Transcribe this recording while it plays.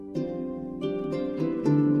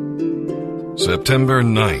September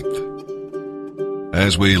 9th.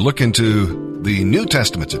 As we look into the New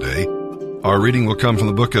Testament today, our reading will come from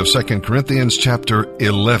the book of 2 Corinthians chapter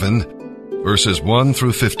 11, verses 1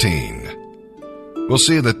 through 15. We'll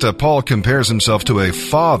see that Paul compares himself to a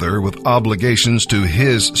father with obligations to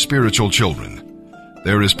his spiritual children.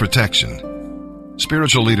 There is protection.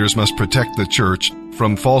 Spiritual leaders must protect the church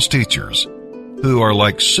from false teachers who are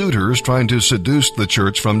like suitors trying to seduce the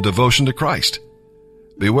church from devotion to Christ.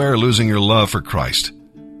 Beware losing your love for Christ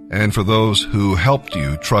and for those who helped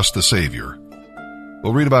you trust the Savior.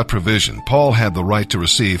 We'll read about provision. Paul had the right to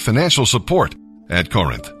receive financial support at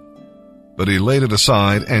Corinth, but he laid it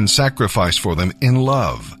aside and sacrificed for them in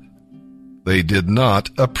love. They did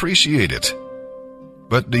not appreciate it.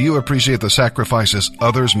 But do you appreciate the sacrifices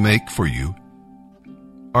others make for you?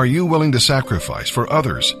 Are you willing to sacrifice for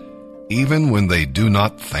others, even when they do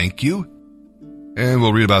not thank you? And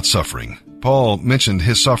we'll read about suffering. Paul mentioned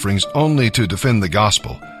his sufferings only to defend the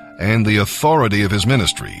gospel and the authority of his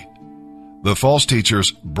ministry. The false teachers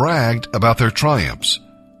bragged about their triumphs,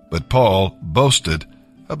 but Paul boasted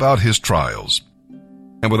about his trials.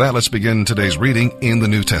 And with that, let's begin today's reading in the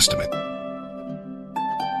New Testament.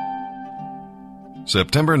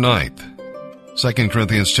 September 9th, 2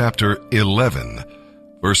 Corinthians chapter 11,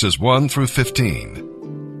 verses 1 through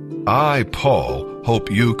 15. I, Paul, hope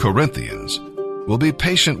you Corinthians will be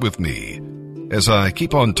patient with me as I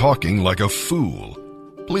keep on talking like a fool.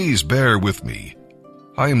 Please bear with me.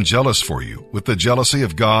 I am jealous for you with the jealousy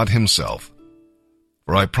of God himself.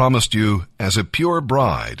 For I promised you as a pure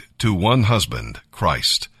bride to one husband,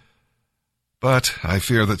 Christ. But I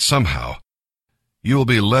fear that somehow you will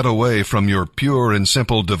be led away from your pure and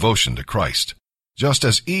simple devotion to Christ, just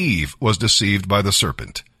as Eve was deceived by the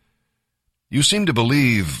serpent. You seem to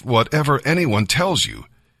believe whatever anyone tells you,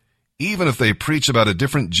 even if they preach about a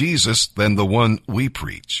different Jesus than the one we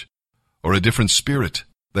preach, or a different spirit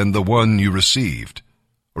than the one you received,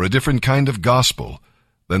 or a different kind of gospel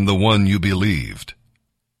than the one you believed.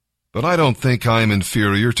 But I don't think I am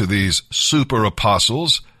inferior to these super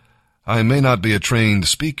apostles. I may not be a trained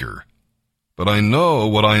speaker, but I know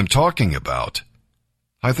what I am talking about.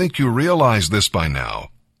 I think you realize this by now,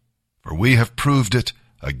 for we have proved it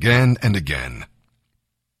again and again.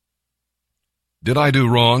 Did I do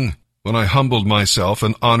wrong when I humbled myself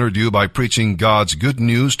and honored you by preaching God's good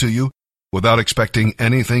news to you without expecting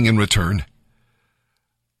anything in return?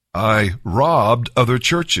 I robbed other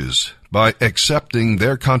churches by accepting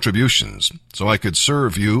their contributions so I could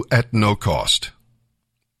serve you at no cost.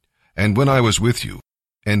 And when I was with you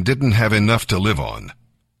and didn't have enough to live on,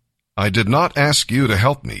 I did not ask you to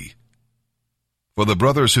help me. For the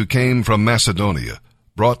brothers who came from Macedonia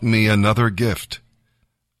brought me another gift.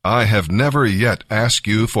 I have never yet asked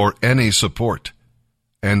you for any support,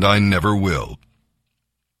 and I never will.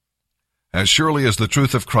 As surely as the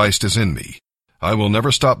truth of Christ is in me, I will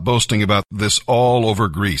never stop boasting about this all over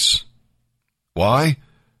Greece. Why?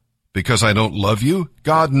 Because I don't love you?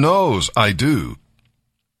 God knows I do.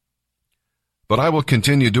 But I will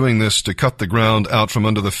continue doing this to cut the ground out from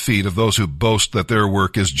under the feet of those who boast that their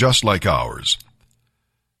work is just like ours.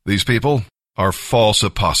 These people are false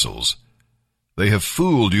apostles. They have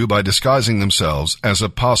fooled you by disguising themselves as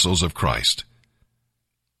apostles of Christ.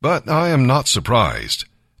 But I am not surprised.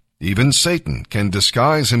 Even Satan can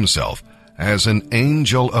disguise himself as an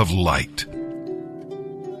angel of light.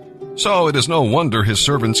 So it is no wonder his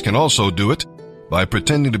servants can also do it by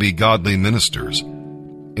pretending to be godly ministers.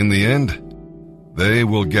 In the end, they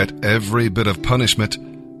will get every bit of punishment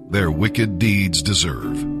their wicked deeds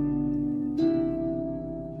deserve.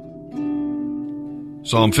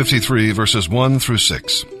 Psalm 53, verses 1 through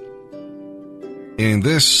 6. In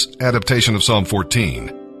this adaptation of Psalm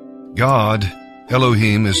 14, God,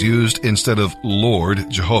 Elohim, is used instead of Lord,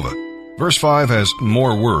 Jehovah. Verse 5 has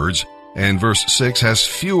more words, and verse 6 has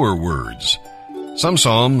fewer words. Some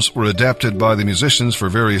psalms were adapted by the musicians for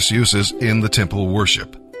various uses in the temple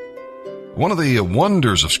worship. One of the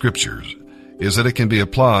wonders of Scriptures is that it can be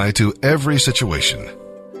applied to every situation.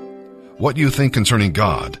 What you think concerning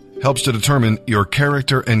God helps to determine your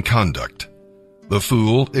character and conduct. The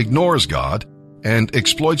fool ignores God and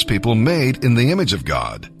exploits people made in the image of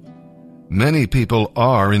God. Many people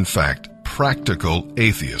are, in fact, practical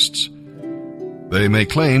atheists. They may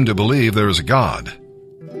claim to believe there is a God,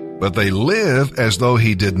 but they live as though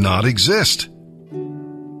he did not exist.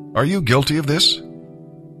 Are you guilty of this?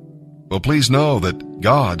 Well, please know that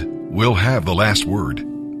God will have the last word.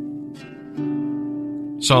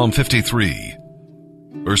 Psalm 53,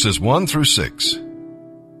 verses 1 through 6,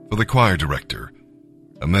 for the choir director,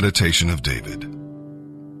 a meditation of David.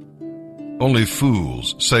 Only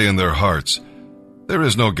fools say in their hearts, "There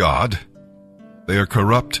is no God." They are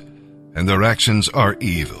corrupt, and their actions are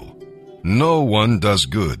evil. No one does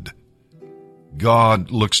good.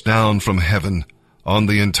 God looks down from heaven on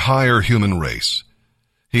the entire human race.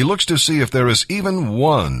 He looks to see if there is even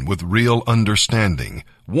one with real understanding,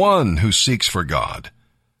 one who seeks for God.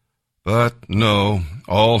 But no,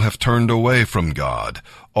 all have turned away from God.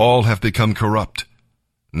 All have become corrupt.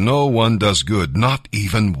 No one does good, not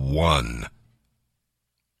even one.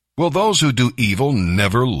 Will those who do evil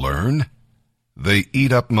never learn? They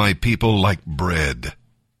eat up my people like bread.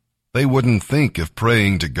 They wouldn't think of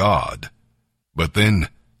praying to God. But then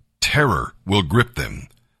terror will grip them.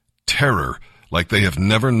 Terror like they have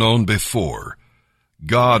never known before.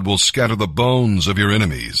 God will scatter the bones of your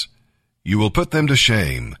enemies. You will put them to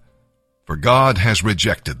shame, for God has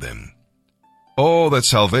rejected them. Oh, that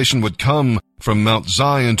salvation would come from Mount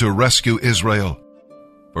Zion to rescue Israel.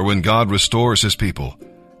 For when God restores his people,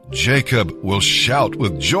 Jacob will shout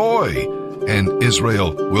with joy, and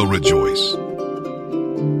Israel will rejoice.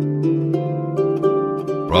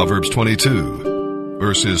 Proverbs 22,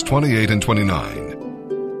 verses 28 and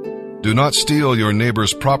 29. Do not steal your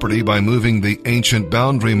neighbor's property by moving the ancient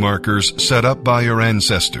boundary markers set up by your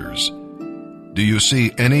ancestors. Do you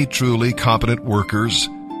see any truly competent workers?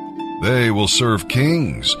 They will serve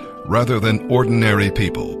kings rather than ordinary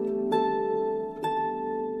people.